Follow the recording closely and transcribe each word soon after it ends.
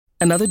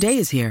Another day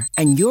is here,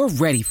 and you're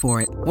ready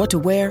for it. What to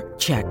wear?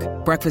 Check.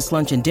 Breakfast,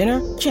 lunch, and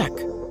dinner? Check.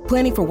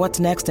 Planning for what's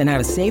next and how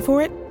to save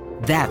for it?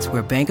 That's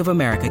where Bank of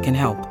America can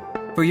help.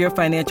 For your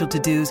financial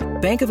to-dos,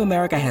 Bank of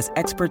America has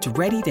experts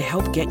ready to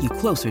help get you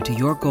closer to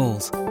your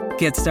goals.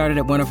 Get started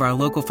at one of our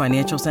local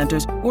financial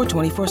centers or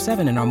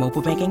 24/7 in our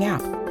mobile banking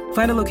app.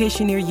 Find a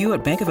location near you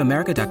at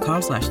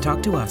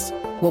bankofamerica.com/talktous.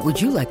 What would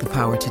you like the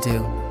power to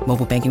do?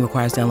 Mobile banking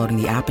requires downloading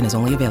the app and is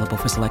only available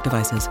for select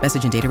devices.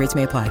 Message and data rates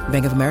may apply.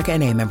 Bank of America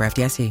N.A., member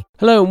FDIC.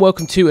 Hello and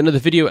welcome to another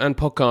video and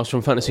podcast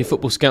from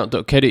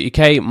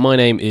fantasyfootballscout.co.uk. My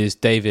name is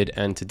David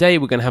and today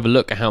we're going to have a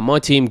look at how my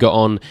team got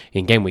on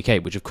in game week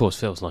 8, which of course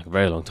feels like a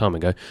very long time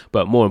ago.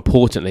 But more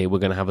importantly, we're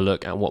going to have a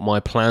look at what my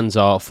plans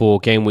are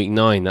for game week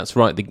 9. That's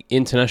right, the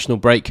international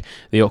break,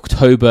 the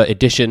October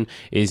edition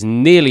is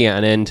nearly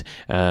at an end.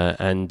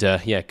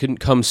 Couldn't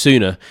come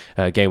sooner,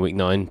 game week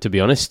 9, to be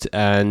honest.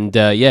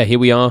 Here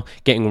we are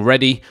getting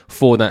ready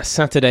for that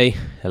Saturday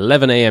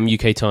 11 a.m.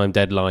 UK time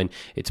deadline.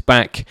 It's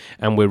back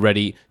and we're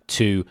ready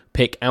to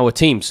pick our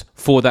teams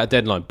for that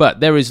deadline.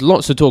 But there is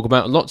lots to talk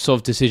about, lots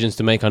of decisions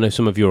to make. I know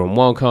some of you are on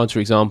wildcards, for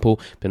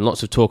example. Been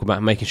lots of talk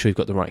about making sure you've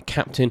got the right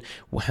captain.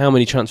 How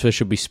many transfers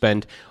should we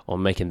spend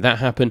on making that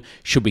happen?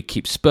 Should we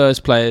keep Spurs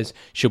players?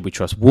 Should we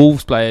trust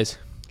Wolves players?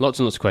 Lots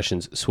and lots of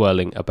questions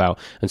swirling about,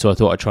 and so I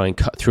thought I'd try and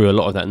cut through a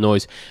lot of that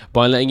noise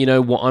by letting you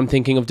know what I'm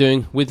thinking of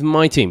doing with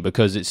my team,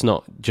 because it's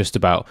not just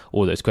about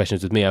all those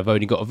questions with me. I've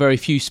only got a very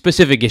few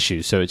specific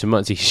issues, so it's a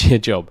much easier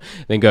job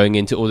than going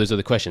into all those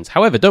other questions.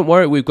 However, don't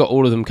worry, we've got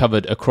all of them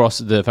covered across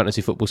the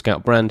Fantasy Football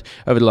Scout brand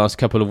over the last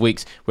couple of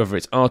weeks, whether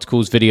it's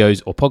articles,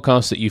 videos, or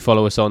podcasts that you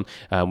follow us on.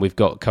 We've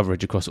got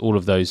coverage across all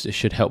of those that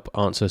should help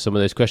answer some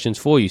of those questions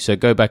for you. So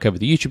go back over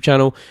the YouTube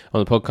channel,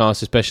 on the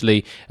podcast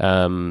especially,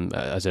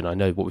 as in I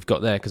know what we've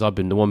got there, because I've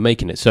been the one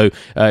making it. So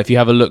if you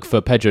have a look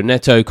for Pedro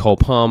Neto, Cole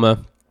Palmer,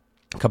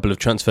 a couple of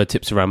transfer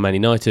tips around Man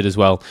United as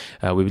well.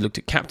 We've looked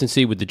at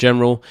captaincy with the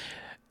general.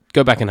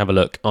 Go back and have a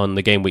look on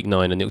the Game Week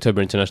 9 and the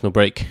October International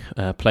Break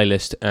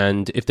playlist.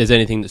 And if there's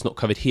anything that's not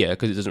covered here,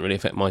 because it doesn't really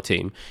affect my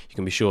team, you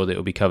can be sure that it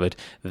will be covered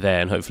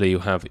there. And hopefully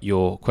you'll have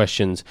your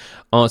questions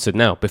answered.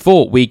 Now,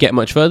 before we get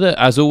much further,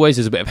 as always,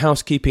 there's a bit of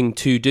housekeeping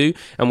to do.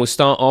 And we'll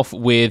start off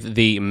with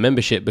the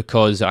membership,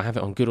 because I have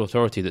it on good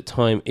authority that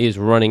time is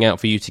running out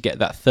for you to get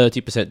that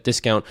 30%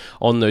 discount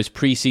on those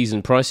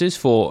pre-season prices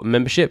for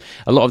membership.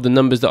 A lot of the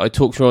numbers that I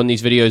talk through on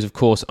these videos, of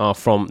course, are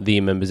from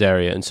the members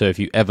area. And so if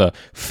you ever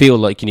feel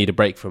like you need a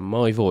break from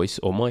my voice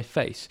or my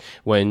face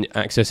when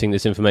accessing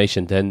this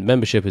information, then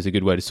membership is a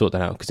good way to sort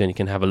that out, because then you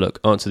can have a look,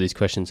 answer these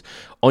questions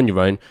on your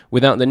own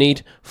without the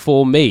need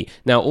for me.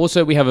 Now,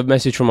 also, we have a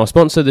message from our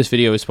sponsor. This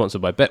video is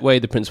sponsored by Betway,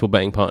 the principal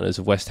betting partners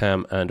of West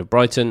Ham and of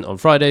Brighton. On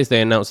Fridays,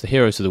 they announced the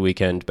heroes of the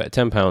weekend. Bet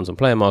 £10 on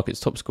Player Market's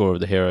top scorer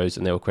of the heroes,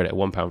 and they will credit a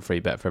 £1 free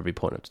bet for every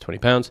point up to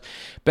 £20.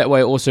 Betway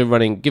are also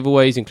running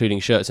giveaways, including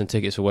shirts and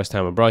tickets for West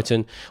Ham and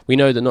Brighton. We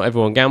know that not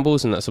everyone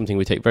gambles, and that's something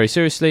we take very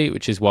seriously,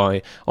 which is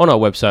why on our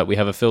website we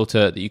have a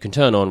filter that you can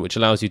turn on, which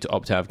allows you to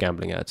opt out of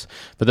gambling ads.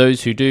 For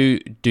those who do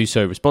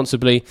so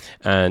responsibly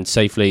and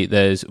safely,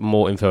 there's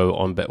more info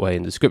on Betway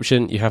in the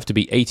description. You have to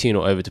be 18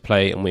 or over to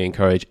play, and we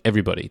encourage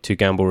everybody to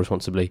gamble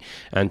responsibly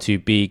and to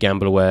be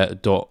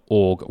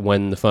gambleaware.org.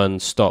 When the fun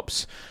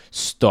stops,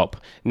 stop.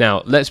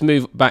 Now, let's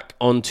move back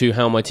on to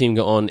how my team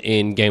got on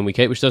in Game Week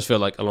 8, which does feel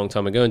like a long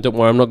time ago. And don't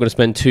worry, I'm not going to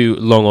spend too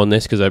long on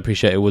this, because I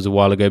appreciate it was a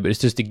while ago, but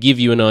it's just to give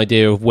you an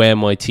idea of where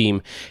my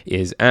team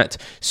is at.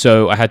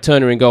 So I had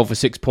Turner in goal for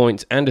 6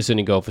 points, Anderson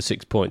in goal for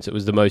 6 points. It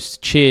was the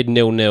most cheered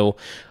 0-0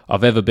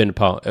 I've ever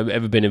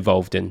been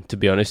involved in, to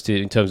be honest.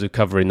 In terms of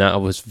covering that, I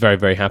was very,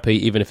 very happy,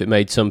 even if it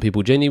made some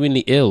people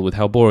genuinely ill with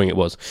how boring it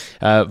was.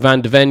 Van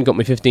de Ven got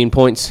me 15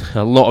 points.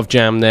 A lot of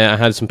jam there. I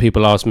had some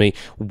people ask me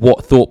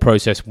what thought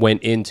process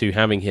went into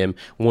having him,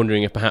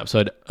 wondering if perhaps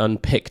I'd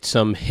unpicked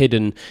some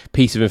hidden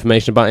piece of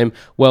information about him.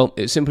 Well,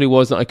 it simply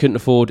was that I couldn't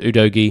afford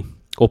Udogie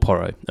or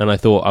Porro, and I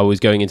thought I was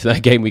going into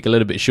that game week a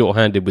little bit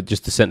short-handed with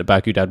just a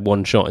centre-back who'd had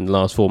one shot in the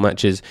last 4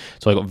 matches,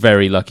 so I got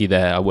very lucky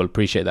there. I will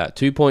appreciate that.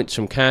 2 points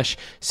from Cash,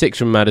 6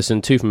 from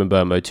Maddison, 2 from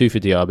Mbeumo, 2 for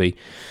Diaby,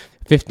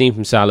 15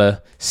 from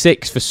Salah,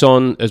 6 for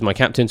Son as my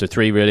captain, so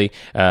 3 really,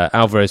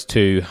 Alvarez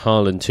 2,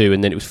 Haaland 2,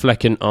 and then it was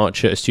Flecken,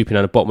 Archer, Estupiñán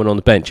and Botman on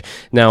the bench.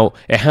 Now,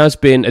 it has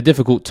been a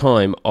difficult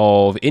time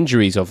of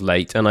injuries of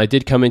late, and I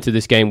did come into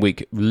this game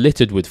week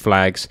littered with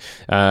flags,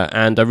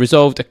 and I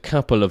resolved a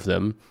couple of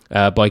them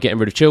by getting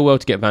rid of Chilwell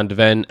to get Van de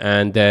Ven,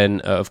 and then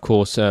of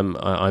course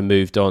I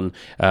moved on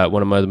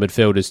one of my other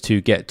midfielders to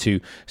get to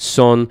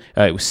Son.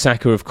 It was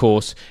Saka, of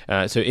course,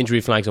 so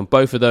injury flags on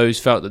both of those.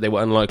 Felt that they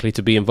were unlikely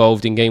to be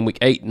involved in game week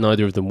 8.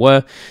 Neither of them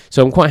were,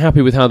 so I'm quite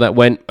happy with how that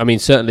went. I mean,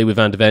 certainly with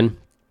Van de Ven,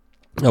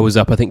 I was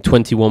up I think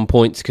 21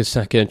 points because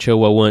Saka and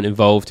Chilwell weren't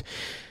involved.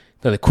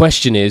 Now, the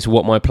question is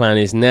what my plan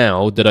is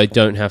now that I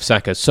don't have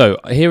Saka. So,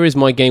 here is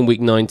my Game Week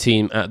 9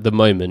 team at the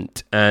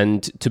moment.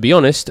 And to be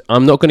honest,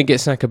 I'm not going to get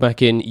Saka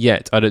back in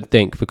yet, I don't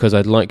think, because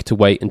I'd like to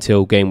wait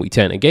until Game Week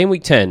 10. And Game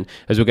Week 10,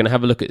 as we're going to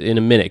have a look at in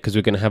a minute, because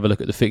we're going to have a look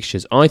at the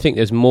fixtures, I think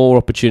there's more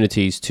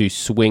opportunities to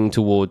swing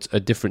towards a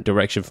different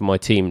direction for my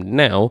team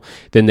now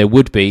than there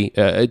would be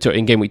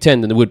in Game Week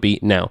 10 than there would be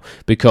now,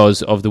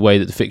 because of the way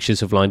that the fixtures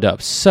have lined up.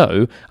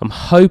 So, I'm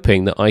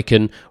hoping that I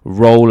can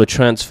roll a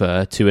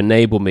transfer to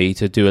enable me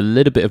to do a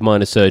little bit of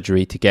minor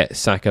surgery to get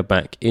Saka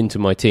back into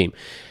my team.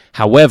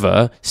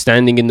 However,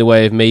 standing in the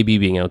way of maybe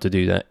being able to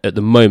do that at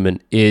the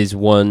moment is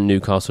one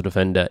Newcastle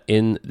defender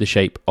in the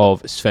shape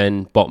of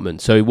Sven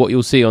Botman. So what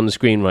you'll see on the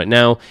screen right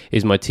now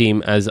is my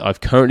team as I've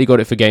currently got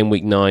it for Game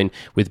Week 9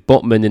 with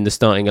Botman in the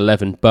starting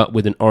 11, but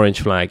with an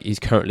orange flag. He's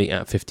currently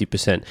at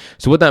 50%.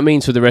 So what that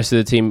means for the rest of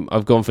the team,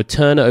 I've gone for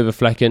Turner over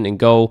Flecken in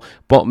goal,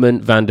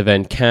 Botman, Van de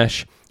Ven,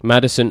 Cash,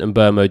 Maddison and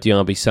Burmo,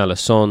 Diaby, Salah,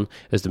 Son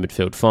as the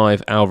midfield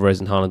 5, Alvarez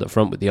and Haaland up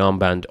front with the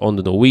armband on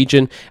the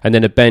Norwegian, and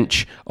then a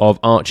bench of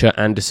Archer,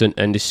 Anderson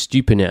and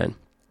Estupiñán.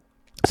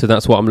 So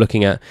that's what I'm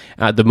looking at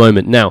the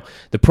moment. Now,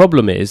 the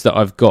problem is that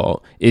I've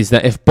got is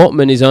that if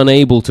Botman is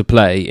unable to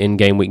play in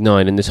Game Week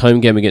 9 in this home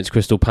game against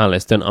Crystal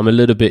Palace, then I'm a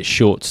little bit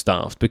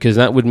short-staffed, because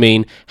that would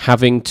mean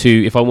having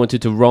to, if I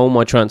wanted to roll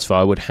my transfer,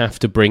 I would have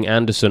to bring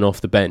Anderson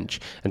off the bench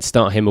and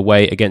start him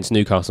away against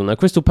Newcastle. Now,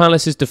 Crystal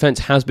Palace's defence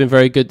has been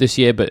very good this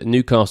year, but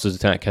Newcastle's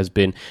attack has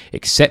been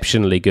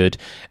exceptionally good.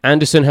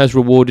 Anderson has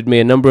rewarded me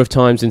a number of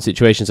times in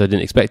situations I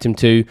didn't expect him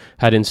to.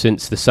 Had him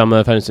since the summer,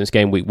 I've had him since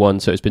Game Week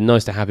 1, so it's been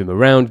nice to have him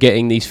around,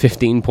 getting these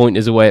 15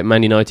 pointers away at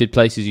Man United,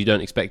 places you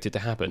don't expect it to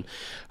happen.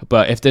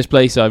 But if there's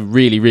place I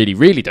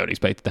really don't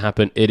expect it to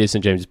happen, it is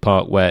St James's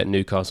Park, where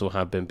Newcastle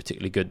have been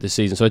particularly good this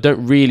season. So I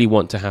don't really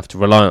want to have to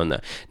rely on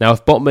that. Now,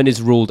 if Botman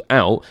is ruled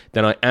out,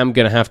 then I am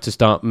going to have to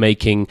start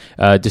making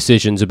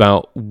decisions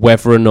about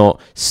whether or not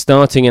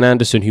starting an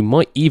Anderson, who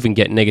might even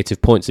get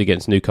negative points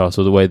against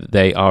Newcastle the way that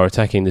they are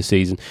attacking this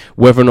season,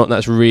 whether or not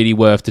that's really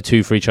worth the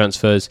 2 free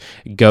transfers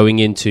going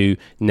into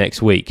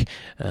next week.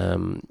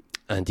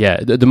 And yeah,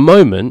 at the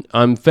moment,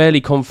 I'm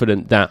fairly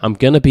confident that I'm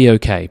going to be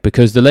okay,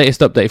 because the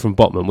latest update from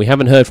Botman, we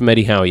haven't heard from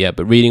Eddie Howe yet,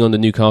 but reading on the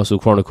Newcastle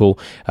Chronicle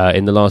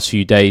in the last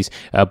few days,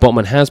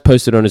 Botman has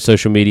posted on his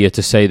social media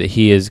to say that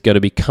he is going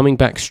to be coming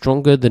back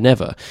stronger than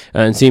ever,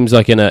 and seems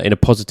like in a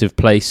positive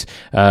place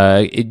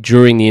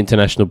during the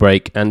international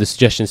break, and the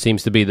suggestion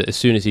seems to be that as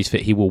soon as he's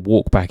fit, he will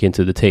walk back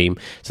into the team.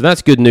 So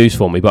that's good news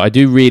for me, but I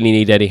do really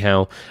need Eddie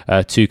Howe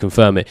to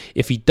confirm it.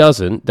 If he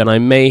doesn't, then I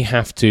may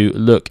have to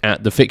look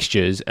at the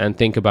fixtures and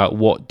think about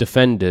what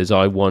defenders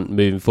I want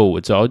moving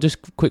forward. So I'll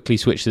just quickly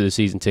switch to the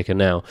season ticker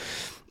now.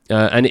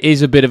 And it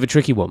is a bit of a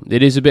tricky one.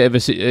 It is a bit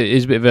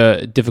of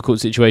a difficult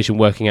situation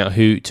working out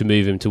who to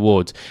move him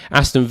towards.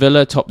 Aston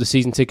Villa top the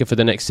season ticker for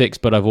the next 6,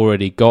 but I've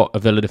already got a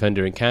Villa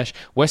defender in cash.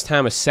 West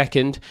Ham are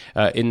second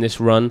in this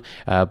run,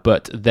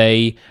 but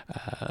they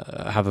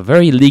have a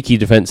very leaky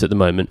defence at the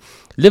moment.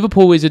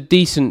 Liverpool is a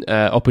decent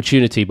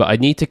opportunity, but I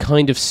need to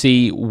kind of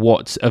see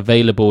what's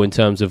available in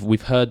terms of,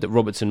 we've heard that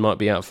Robertson might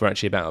be out for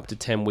actually about up to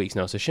 10 weeks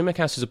now. So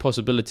Shimikas is a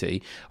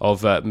possibility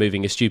of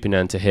moving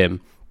Estupiñán to him,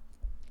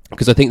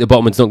 because I think the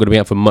Botman's not going to be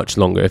out for much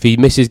longer. If he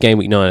misses Game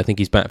Week 9, I think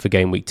he's back for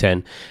Game Week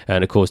 10.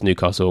 And, of course,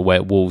 Newcastle away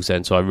at Wolves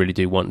then, so I really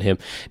do want him.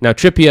 Now,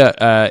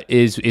 Trippier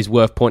is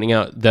worth pointing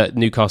out that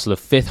Newcastle are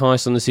 5th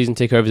highest on the season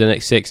ticker over the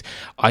next 6.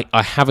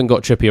 I haven't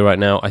got Trippier right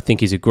now. I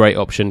think he's a great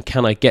option.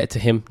 Can I get to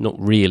him? Not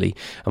really.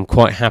 I'm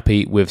quite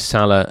happy with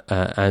Salah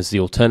as the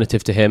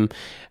alternative to him.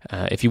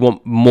 If you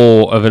want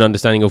more of an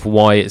understanding of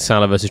why it's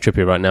Salah versus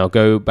Trippier right now,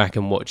 go back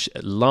and watch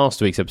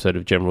last week's episode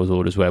of General's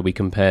Orders, where we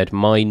compared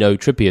my no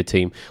Trippier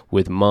team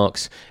with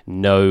Mark's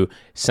no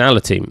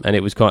Salah team, and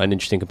it was quite an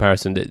interesting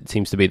comparison. That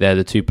seems to be they're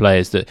the 2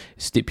 players that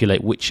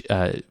stipulate which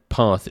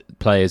path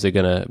players are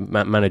going to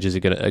managers are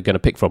going to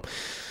pick from.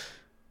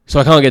 So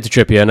I can't get to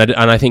Trippier,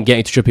 and I think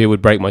getting to Trippier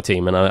would break my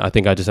team, and I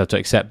think I just have to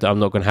accept that I'm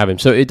not going to have him.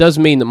 So it does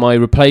mean that my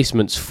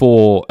replacements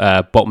for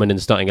Botman in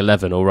the starting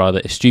 11, or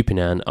rather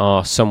Estupiñán,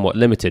 are somewhat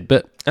limited.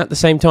 But at the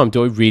same time,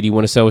 do I really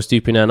want to sell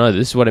Estupiñán either?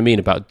 This is what I mean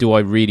about, do I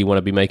really want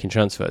to be making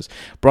transfers?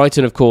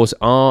 Brighton, of course,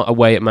 are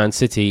away at Man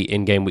City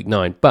in Game Week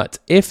 9. But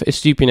if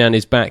Estupiñán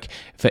is back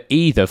for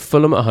either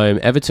Fulham at home,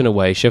 Everton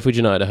away, Sheffield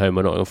United at home,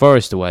 or Nottingham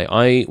Forest away,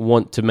 I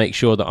want to make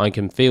sure that I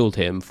can field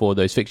him for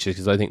those fixtures,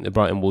 because I think that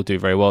Brighton will do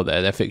very well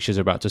there. Their fixtures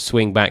are about to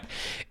swing back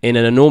in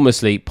an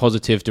enormously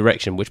positive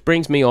direction, which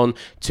brings me on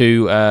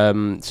to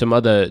some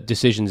other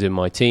decisions in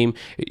my team.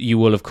 You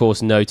will, of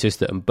course, notice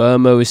that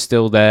Mbeumo is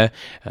still there.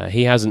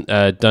 He hasn't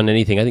done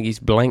anything. I think he's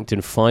blanked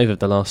in 5 of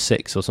the last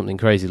 6 or something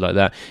crazy like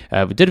that.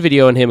 We did a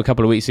video on him a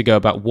couple of weeks ago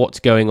about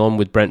what's going on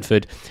with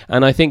Brentford,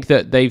 and I think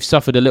that they've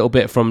suffered a little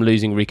bit from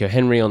losing Rico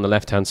Henry on the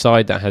left-hand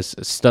side. That has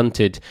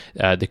stunted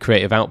the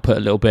creative output a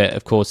little bit.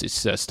 Of course,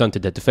 it's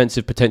stunted their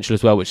defensive potential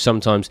as well, which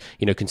sometimes,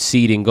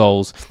 conceding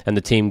goals and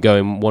the team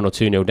going 1 or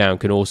 2-0 down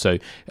can also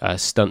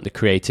stunt the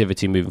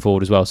creativity moving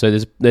forward as well. So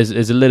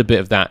there's a little bit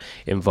of that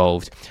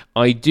involved.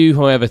 I do,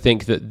 however,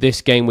 think that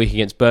this game week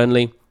against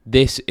Burnley,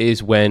 this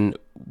is when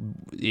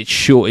it's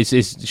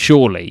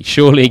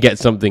surely get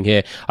something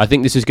here. I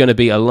think this is going to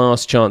be a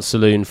last chance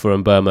saloon for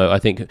Mbeumo. I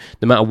think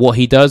no matter what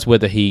he does,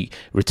 whether he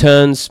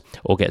returns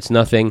or gets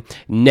nothing,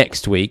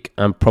 next week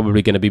I'm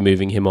probably going to be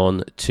moving him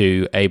on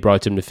to a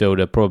Brighton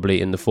midfielder,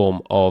 probably in the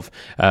form of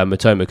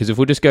Matoma. Because if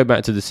we'll just go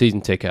back to the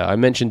season ticker, I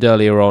mentioned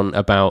earlier on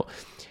about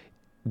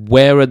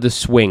where are the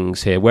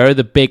swings here? Where are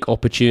the big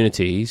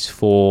opportunities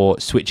for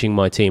switching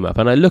my team up?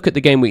 And I look at the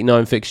game week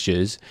 9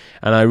 fixtures,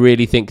 and I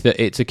really think that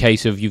it's a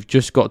case of you've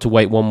just got to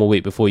wait one more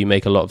week before you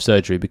make a lot of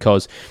surgery,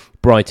 because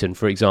Brighton,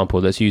 for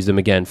example, let's use them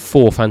again.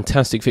 4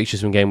 fantastic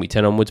fixtures from game week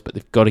 10 onwards, but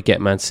they've got to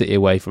get Man City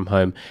away from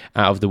home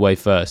out of the way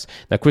first.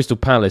 Now, Crystal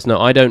Palace, no,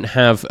 I don't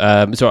have,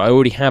 I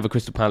already have a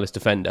Crystal Palace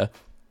defender,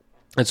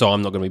 and so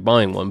I'm not going to be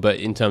buying one. But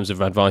in terms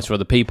of advice for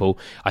other people,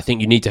 I think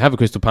you need to have a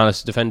Crystal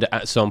Palace defender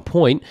at some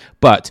point.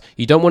 But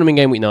you don't want him in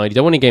game week 9. You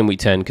don't want him in game week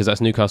 10 because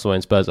that's Newcastle away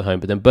and Spurs at home.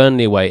 But then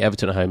Burnley away,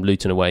 Everton at home,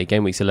 Luton away.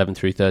 Game weeks 11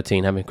 through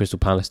 13, having a Crystal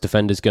Palace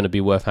defender is going to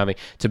be worth having.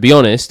 To be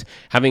honest,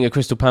 having a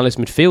Crystal Palace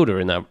midfielder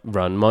in that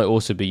run might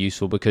also be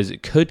useful, because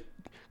it could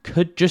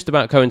just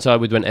about coincide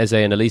with when Eze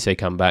and Elise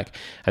come back,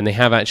 and they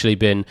have actually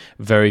been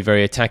very,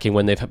 very attacking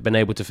when they've been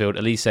able to field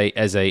Elise,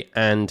 Eze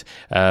and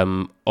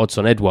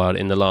Odsonne Edouard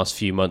in the last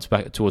few months,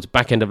 back towards the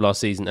back end of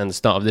last season and the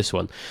start of this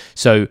one.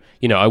 So,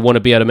 I want to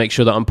be able to make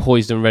sure that I'm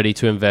poised and ready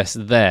to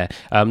invest there.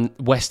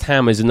 West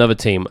Ham is another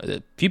team.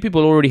 A few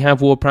people already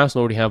have Ward-Prowse and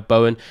already have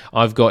Bowen.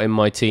 I've got in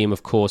my team,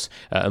 of course,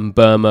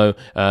 Mbeumo,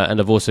 and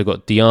I've also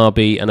got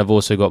Diaby, and I've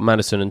also got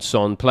Maddison and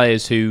Son,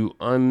 players who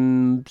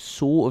I'm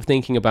sort of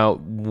thinking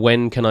about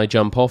when can I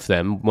jump off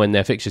them when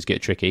their fixtures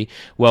get tricky.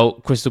 Well,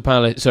 Crystal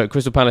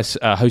Palace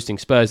hosting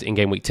Spurs in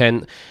game week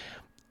 10,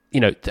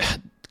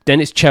 then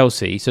it's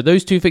Chelsea. So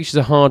those 2 fixtures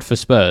are hard for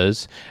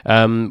Spurs,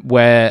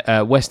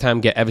 where West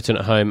Ham get Everton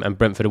at home and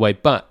Brentford away.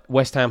 But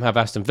West Ham have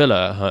Aston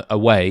Villa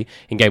away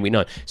in game week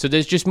 9. So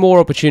there's just more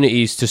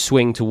opportunities to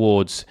swing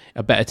towards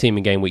a better team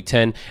in game week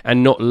 10,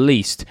 and not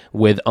least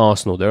with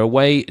Arsenal. They're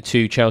away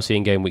to Chelsea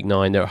in game week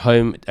 9. They're at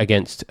home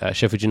against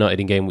Sheffield United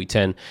in game week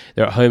 10.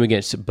 They're at home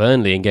against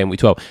Burnley in game week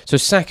 12. So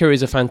Saka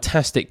is a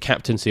fantastic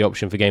captaincy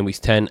option for game weeks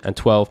 10 and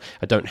 12.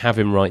 I don't have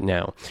him right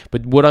now.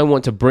 But would I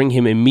want to bring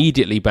him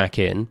immediately back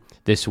in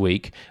this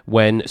week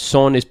when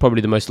Son is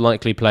probably the most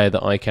likely player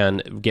that I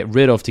can get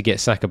rid of to get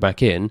Saka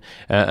back in,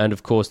 and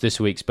of course this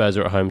week Spurs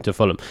are at home to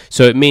Fulham.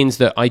 So it means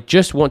that I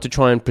just want to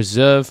try and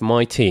preserve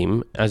my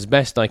team as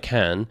best I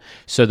can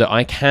so that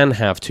I can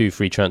have 2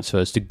 free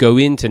transfers to go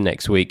into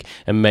next week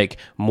and make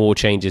more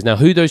changes. Now,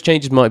 who those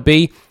changes might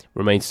be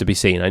remains to be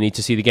seen. I need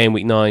to see the game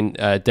week 9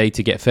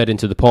 data get fed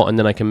into the pot, and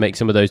then I can make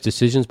some of those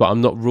decisions. But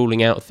I'm not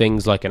ruling out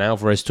things like an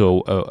Alvarez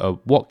to a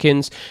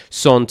Watkins.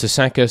 Son to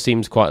Saka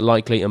seems quite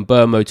likely, and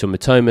Mbeumo to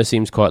Matoma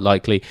seems quite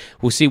likely.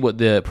 We'll see what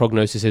the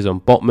prognosis is on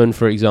Botman,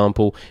 for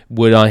example.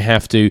 Would I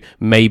have to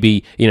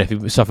maybe, if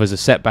he suffers a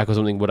setback or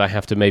something, would I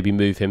have to maybe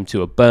move him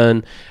to a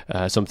Burn,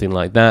 something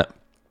like that?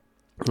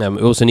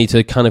 We also need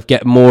to kind of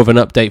get more of an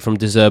update from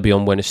De Zerbi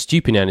on when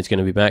Estupiñán is going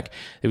to be back.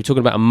 They were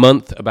talking about a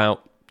month,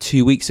 about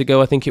 2 weeks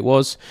ago, I think it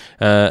was.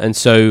 And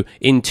so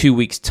in 2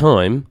 weeks'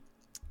 time,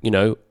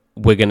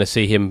 we're going to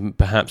see him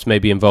perhaps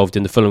maybe involved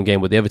in the Fulham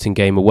game or the Everton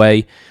game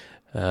away.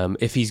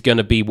 If he's going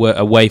to be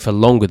away for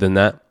longer than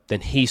that, then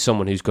he's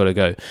someone who's got to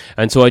go.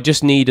 And so I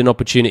just need an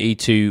opportunity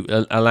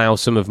to allow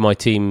some of my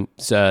team's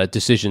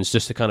decisions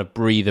just to kind of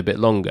breathe a bit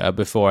longer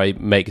before I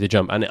make the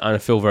jump. And I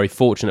feel very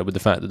fortunate with the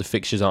fact that the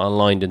fixtures are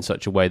aligned in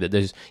such a way that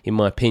there's, in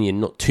my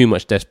opinion, not too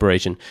much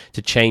desperation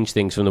to change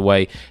things from the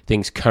way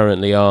things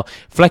currently are.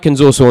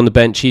 Flecken's also on the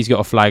bench. He's got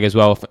a flag as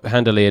well.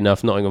 Handily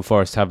enough, Nottingham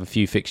Forest have a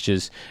few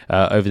fixtures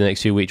over the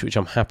next few weeks, which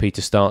I'm happy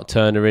to start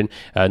Turner in,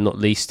 not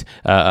least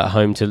at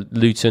home to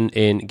Luton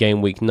in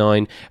game week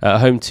 9,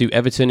 home to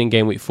Everton in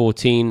game week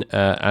 14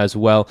 as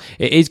well.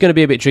 It is going to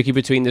be a bit tricky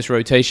between this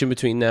rotation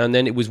between now and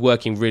then. It was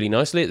working really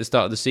nicely at the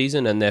start of the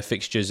season, and their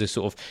fixtures are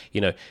sort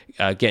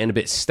of, getting a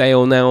bit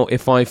stale now.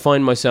 If I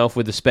find myself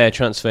with a spare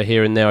transfer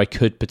here and there, I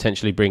could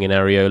potentially bring in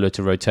Areola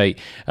to rotate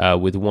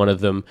with one of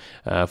them,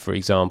 for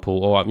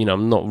example. Or,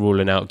 I'm not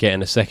ruling out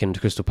getting a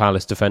second Crystal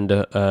Palace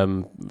defender,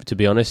 to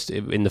be honest,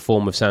 in the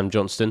form of Sam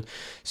Johnston.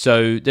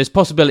 So there's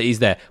possibilities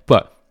there,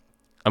 but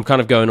I'm kind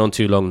of going on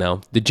too long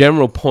now. The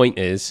general point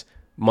is,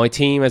 my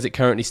team as it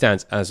currently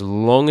stands, as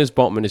long as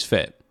Botman is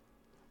fit,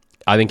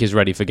 I think is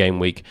ready for game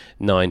week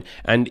 9.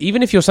 And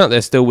even if you're sat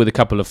there still with a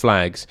couple of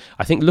flags,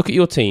 I think look at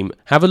your team,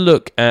 have a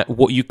look at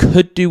what you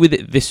could do with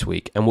it this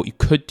week and what you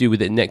could do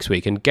with it next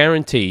week. And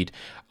guaranteed,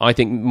 I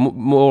think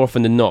more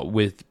often than not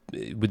with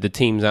the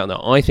teams out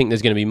there, I think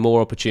there's going to be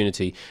more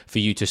opportunity for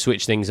you to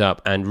switch things up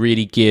and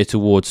really gear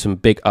towards some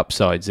big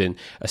upsides in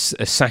a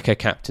Saka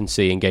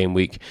captaincy in game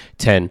week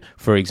 10,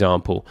 for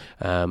example.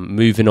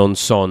 Moving on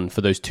Son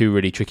for those 2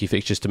 really tricky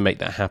fixtures to make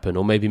that happen,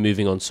 or maybe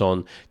moving on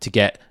Son to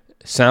get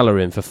Salah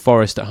in for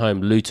Forest at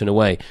home, Luton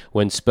away,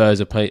 when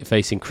Spurs are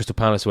facing Crystal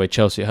Palace away,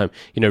 Chelsea at home.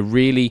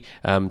 Really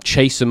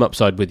chase some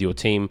upside with your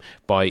team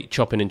by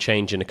chopping and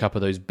changing a couple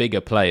of those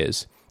bigger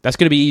players. That's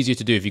going to be easier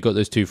to do if you've got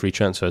those 2 free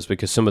transfers,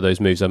 because some of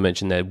those moves I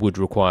mentioned there would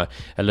require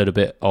a little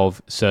bit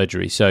of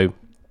surgery. So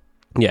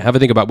yeah, have a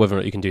think about whether or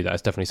not you can do that.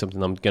 It's definitely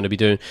something I'm going to be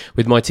doing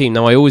with my team.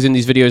 Now, I always in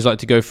these videos like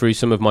to go through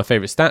some of my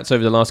favourite stats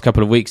over the last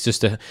couple of weeks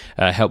just to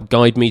help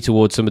guide me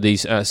towards some of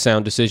these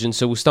sound decisions.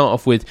 So we'll start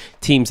off with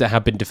teams that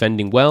have been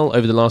defending well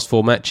over the last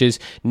 4 matches.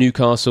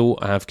 Newcastle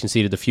have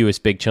conceded the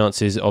fewest big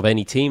chances of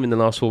any team in the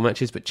last 4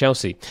 matches, but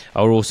Chelsea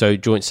are also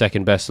joint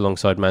second best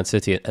alongside Man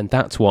City. And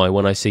that's why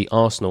when I see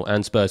Arsenal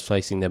and Spurs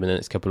facing them in the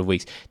next couple of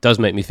weeks, it does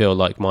make me feel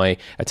like my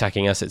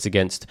attacking assets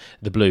against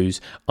the Blues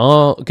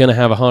are going to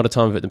have a harder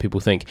time of it than people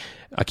think.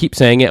 I keep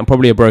saying it, I'm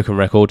probably a broken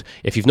record.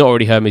 If you've not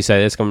already heard me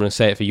say this, I'm going to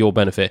say it for your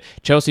benefit.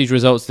 Chelsea's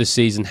results this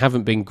season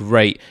haven't been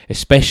great,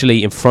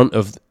 especially in front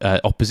of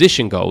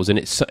opposition goals, and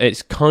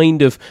it's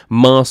kind of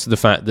masked the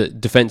fact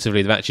that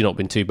defensively they've actually not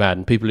been too bad,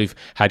 and people who've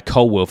had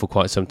Colwill for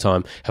quite some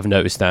time have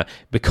noticed that.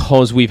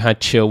 Because we've had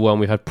Chilwell and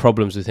we've had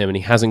problems with him and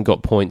he hasn't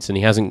got points and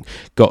he hasn't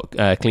got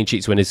clean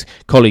sheets when his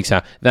colleagues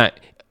have, that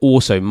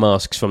also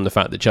masks from the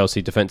fact that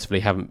Chelsea defensively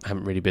haven't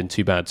really been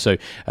too bad. So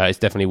it's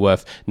definitely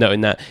worth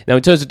noting that. Now,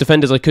 in terms of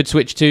defenders I could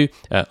switch to,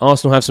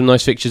 Arsenal have some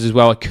nice fixtures as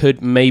well. I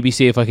could maybe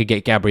see if I could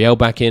get Gabriel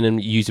back in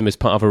and use him as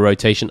part of a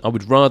rotation. I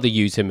would rather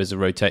use him as a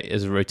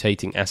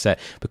rotating asset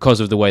because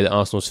of the way that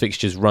Arsenal's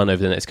fixtures run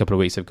over the next couple of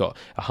weeks. They've got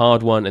a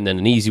hard one and then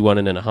an easy one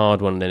and then a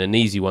hard one and then an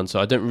easy one. So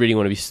I don't really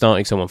want to be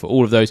starting someone for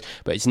all of those,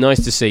 but it's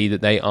nice to see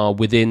that they are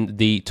within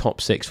the top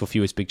 6 for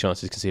fewest big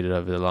chances conceded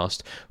over the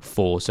last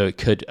 4. So it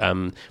could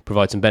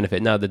provide some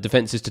benefit. Now, the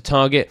defences to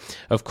target,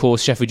 of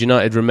course, Sheffield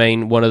United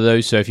remain one of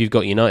those, so if you've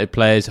got United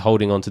players,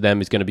 holding on to them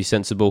is going to be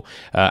sensible.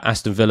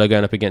 Aston Villa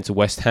going up against a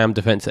West Ham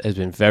defence that has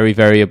been very,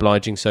 very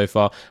obliging so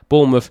far.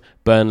 Bournemouth,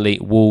 Burnley,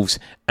 Wolves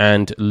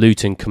and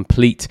Luton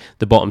complete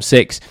the bottom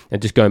 6.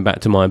 And just going back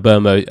to my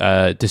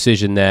Burmo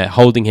decision there,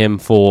 holding him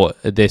for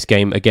this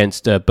game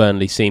against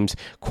Burnley seems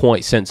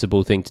quite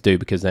sensible thing to do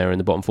because they're in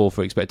the bottom 4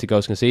 for expected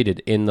goals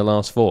conceded in the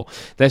last 4.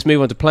 Let's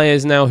move on to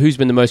players now. Who's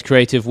been the most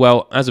creative?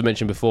 Well, as I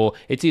mentioned before,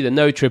 it's either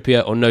no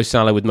Trippier or no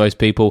Salah with most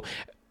people.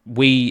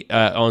 We,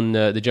 on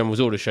the General's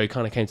Order show,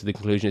 kind of came to the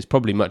conclusion it's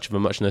probably much of a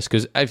muchness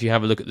because if you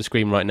have a look at the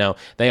screen right now,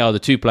 they are the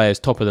 2 players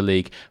top of the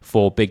league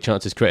for big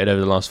chances created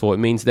over the last 4. It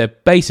means they're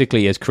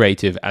basically as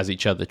creative as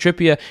each other.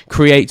 Trippier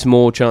creates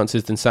more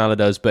chances than Salah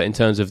does, but in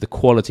terms of the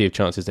quality of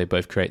chances, they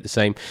both create the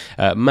same.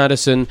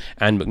 Maddison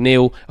and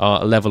McNeil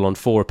are level on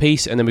 4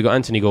 apiece, and then we've got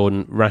Anthony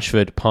Gordon,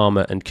 Rashford,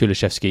 Palmer and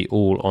Kulusevski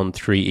all on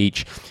 3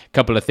 each.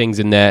 Couple of things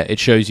in there. It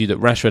shows you that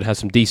Rashford has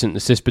some decent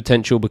assist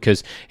potential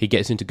because he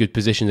gets into good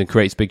positions and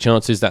creates big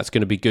chances. That's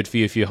going to be good for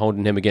you if you're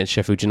holding him against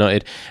Sheffield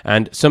United.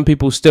 And some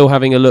people still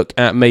having a look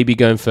at maybe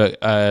going for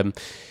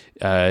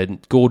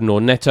Gordon or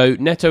Neto.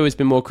 Neto has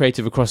been more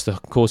creative across the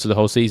course of the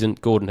whole season.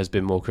 Gordon has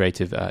been more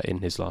creative in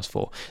his last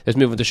 4. Let's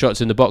move on to shots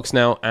in the box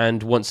now.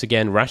 And once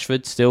again,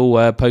 Rashford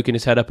still poking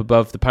his head up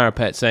above the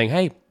parapet saying,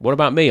 hey, what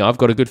about me? I've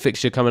got a good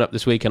fixture coming up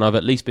this week and I've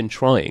at least been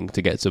trying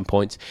to get some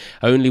points.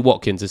 Only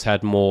Watkins has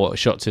had more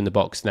shots in the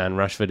box than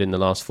Rashford in the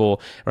last 4.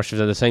 Rashford's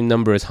had the same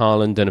number as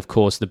Haaland and, of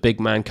course, the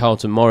big man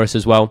Carlton Morris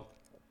as well.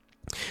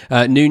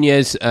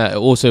 Nunez,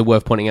 also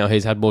worth pointing out,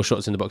 he's had more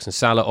shots in the box than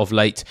Salah of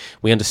late.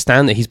 We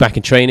understand that he's back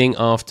in training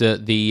after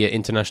the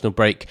international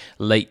break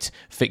late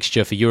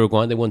fixture for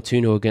Uruguay. They won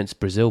 2-0 against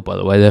Brazil, by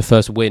the way, their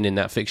first win in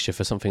that fixture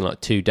for something like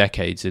 2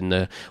 decades in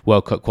the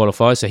World Cup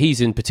qualifiers. So he's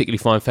in particularly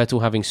fine fettle,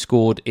 having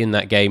scored in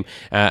that game,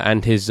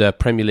 and his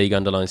Premier League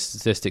underlying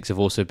statistics have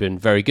also been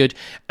very good.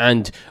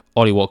 And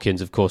Ollie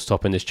Watkins, of course,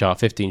 topping this chart,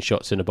 15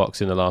 shots in the box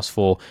in the last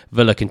 4.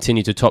 Villa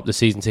continue to top the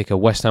season ticker.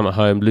 West Ham at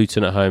home,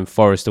 Luton at home,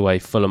 Forest away,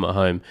 Fulham at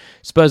home,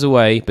 Spurs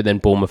away, but then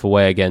Bournemouth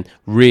away again.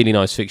 Really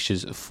nice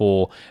fixtures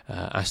for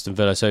Aston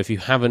Villa. So if you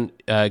haven't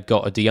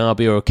got a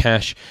Diaby or a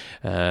Cash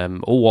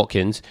or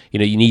Watkins,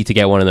 you need to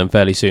get one of them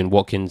fairly soon.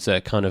 Watkins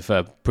kind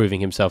of proving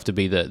himself to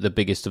be the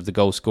biggest of the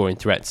goal-scoring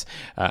threats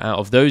out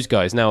of those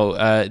guys.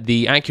 Now,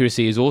 the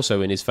accuracy is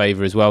also in his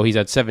favour as well. He's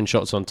had 7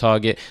 shots on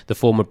target. The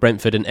former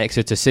Brentford and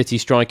Exeter City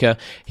striker,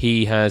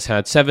 he has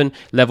had 7,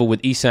 level with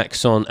Isak,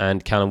 Son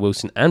and Callum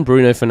Wilson and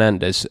Bruno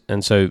Fernandes.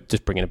 And so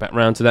just bringing it back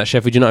round to that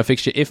Sheffield United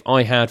fixture, if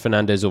I had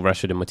Fernandes or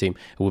Rashford in my team,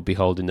 I would be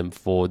holding them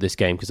for this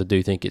game because I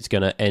do think it's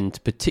going to end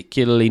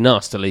particularly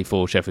nastily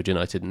for Sheffield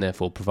United and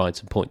therefore provide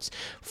some points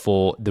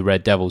for the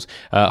Red Devils.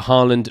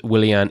 Haaland,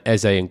 Willian,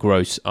 Eze and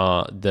Gross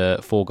are the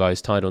 4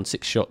 guys tied on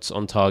 6 shots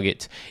on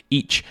target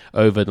each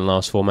over the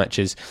last 4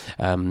 matches.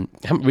 Haven't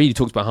really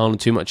talked about Haaland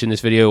too much in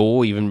this video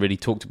or even really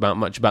talked about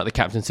much about the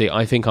captaincy.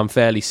 I think I'm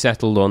fairly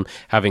settled on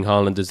having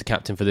Haaland as the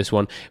captain for this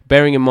one,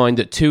 bearing in mind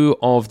that 2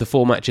 of the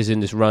 4 matches in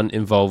this run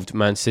involved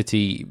Man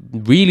City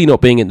really not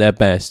being at their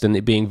best and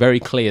it being very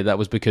clear that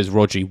was because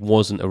Rodri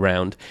wasn't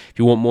around. If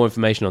you want more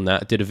information on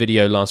that, I did a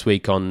video last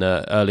week on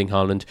Erling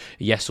Haaland,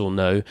 yes or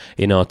no,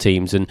 in our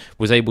teams, and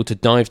was able to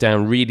dive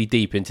down really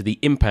deep into the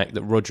impact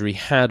that Rodri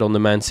had on the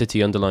Man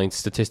City underlying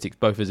statistics,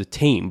 both as a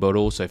team but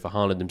also for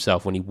Haaland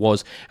himself when he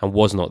was and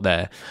was not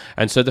there.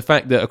 And so the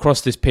fact that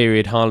across this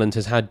period Haaland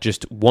has had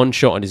just 1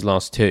 shot in his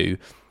last 2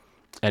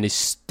 and is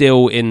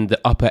still in the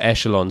upper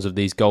echelons of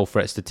these goal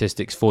threat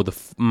statistics for the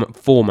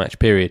 4-match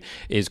period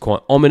is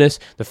quite ominous.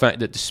 The fact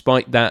that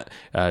despite that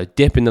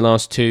dip in the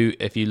last 2,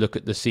 if you look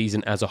at the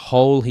season as a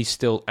whole, he's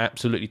still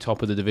absolutely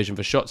top of the division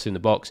for shots in the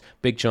box,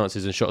 big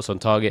chances and shots on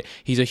target.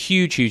 He's a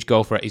huge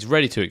goal threat. He's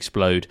ready to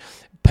explode.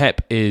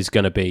 Pep is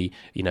going to be,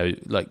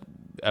 like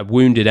a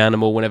wounded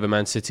animal whenever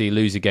Man City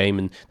lose a game,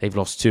 and they've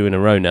lost 2 in a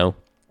row now.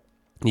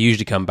 They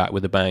usually come back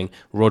with a bang.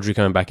 Rodri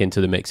coming back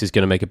into the mix is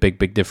going to make a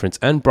big difference.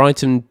 And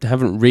Brighton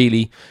haven't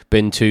really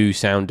been too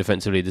sound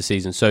defensively this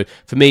season. So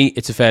for me,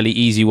 it's a fairly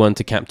easy one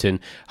to captain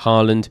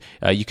Haaland.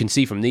 You can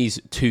see from these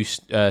 2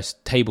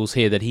 tables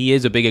here that he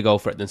is a bigger goal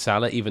threat than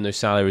Salah, even though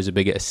Salah is a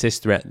bigger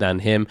assist threat than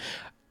him.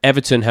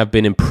 Everton have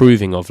been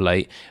improving of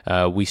late.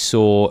 We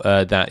saw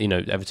that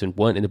Everton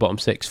weren't in the bottom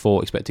 6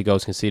 for expected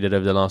goals conceded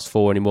over the last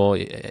 4 anymore,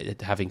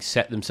 having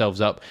set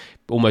themselves up,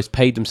 almost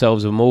paid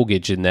themselves a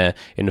mortgage in the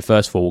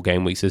first 4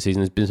 game weeks of the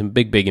season. There's been some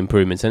big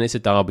improvements, and it's a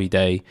derby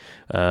day.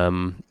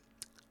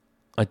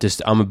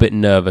 I'm a bit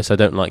nervous. I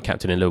don't like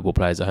captaining Liverpool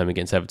players at home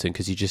against Everton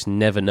because you just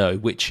never know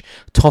which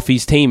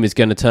Toffee's team is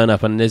going to turn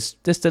up, and there's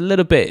just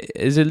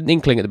there's an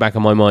inkling at the back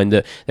of my mind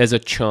that there's a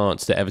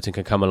chance that Everton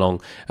can come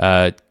along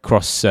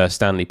across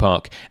Stanley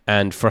Park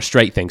and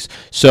frustrate things.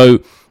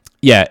 So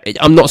yeah,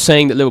 I'm not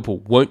saying that Liverpool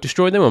won't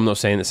destroy them. I'm not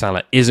saying that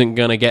Salah isn't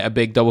going to get a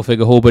big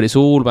double-figure haul, but it's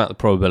all about the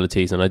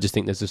probabilities, and I just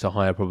think there's just a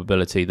higher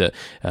probability that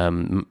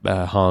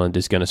Haaland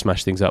is going to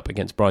smash things up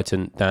against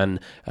Brighton than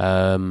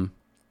Salah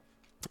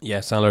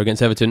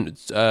against Everton.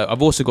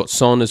 I've also got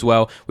Son as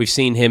well. We've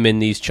seen him in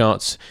these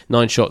charts,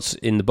 9 shots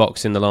in the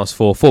box in the last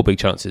 4 big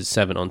chances,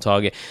 7 on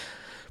target.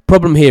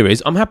 Problem here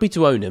is I'm happy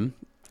to own him,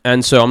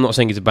 and so I'm not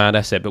saying he's a bad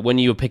asset, but when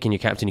you're picking your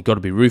captain, you've got to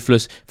be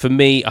ruthless. For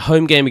me, a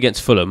home game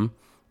against Fulham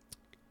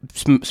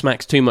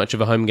smacks too much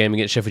of a home game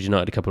against Sheffield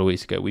United a couple of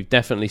weeks ago. We've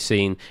definitely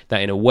seen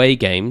that in away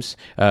games,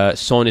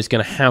 Son is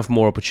going to have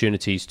more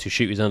opportunities to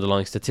shoot. His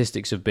underlying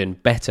statistics have been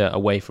better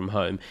away from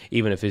home,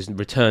 even if his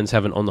returns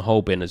haven't on the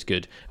whole been as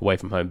good away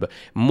from home, but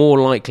more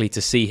likely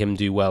to see him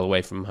do well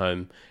away from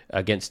home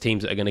against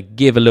teams that are going to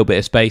give a little bit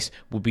of space.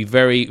 Would be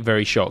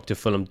very shocked if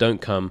Fulham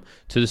don't come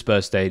to the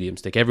Spurs stadium,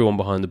 stick everyone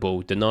behind the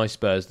ball, deny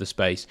Spurs the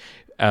space.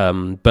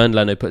 Bernd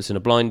Leno puts in a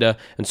blinder,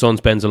 and Son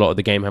spends a lot of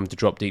the game having to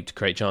drop deep to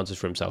create chances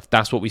for himself.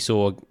 That's what we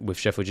saw with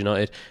Sheffield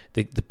United.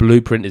 The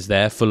blueprint is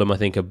there. Fulham, I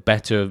think, a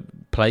better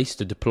place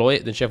to deploy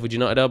it than Sheffield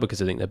United are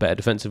because I think they're better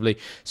defensively.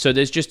 So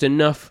there's just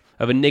enough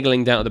of a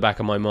niggling doubt at the back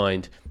of my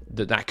mind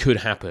that could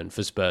happen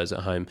for Spurs at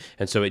home,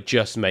 and so it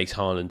just makes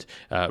Haaland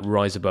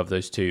rise above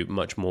those 2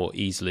 much more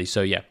easily.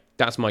 So yeah,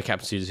 that's my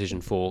captaincy decision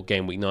for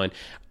game week 9.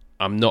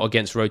 I'm not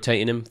against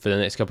rotating him for the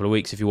next couple of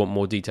weeks. If you want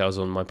more details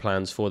on my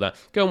plans for that,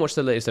 go and watch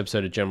the latest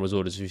episode of General's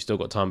Orders if you've still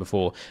got time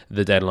before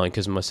the deadline,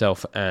 because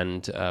myself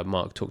and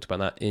Mark talked about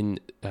that in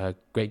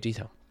great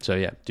detail. So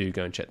yeah, do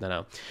go and check that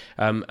out.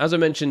 As I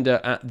mentioned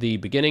at the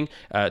beginning,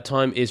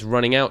 time is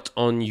running out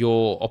on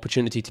your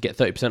opportunity to get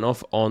 30%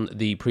 off on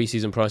the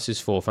preseason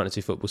prices for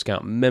Fantasy Football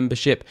Scout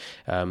membership.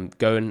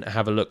 Go and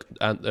have a look.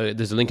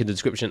 There's a link in the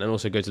description, and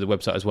also go to the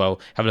website as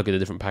well. Have a look at the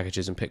different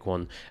packages and pick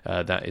one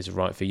that is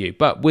right for you.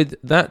 But with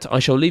that, I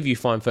shall leave you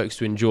fine folks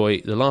to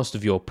enjoy the last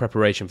of your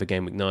preparation for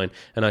Game Week 9,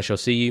 and I shall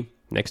see you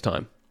next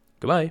time.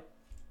 Goodbye.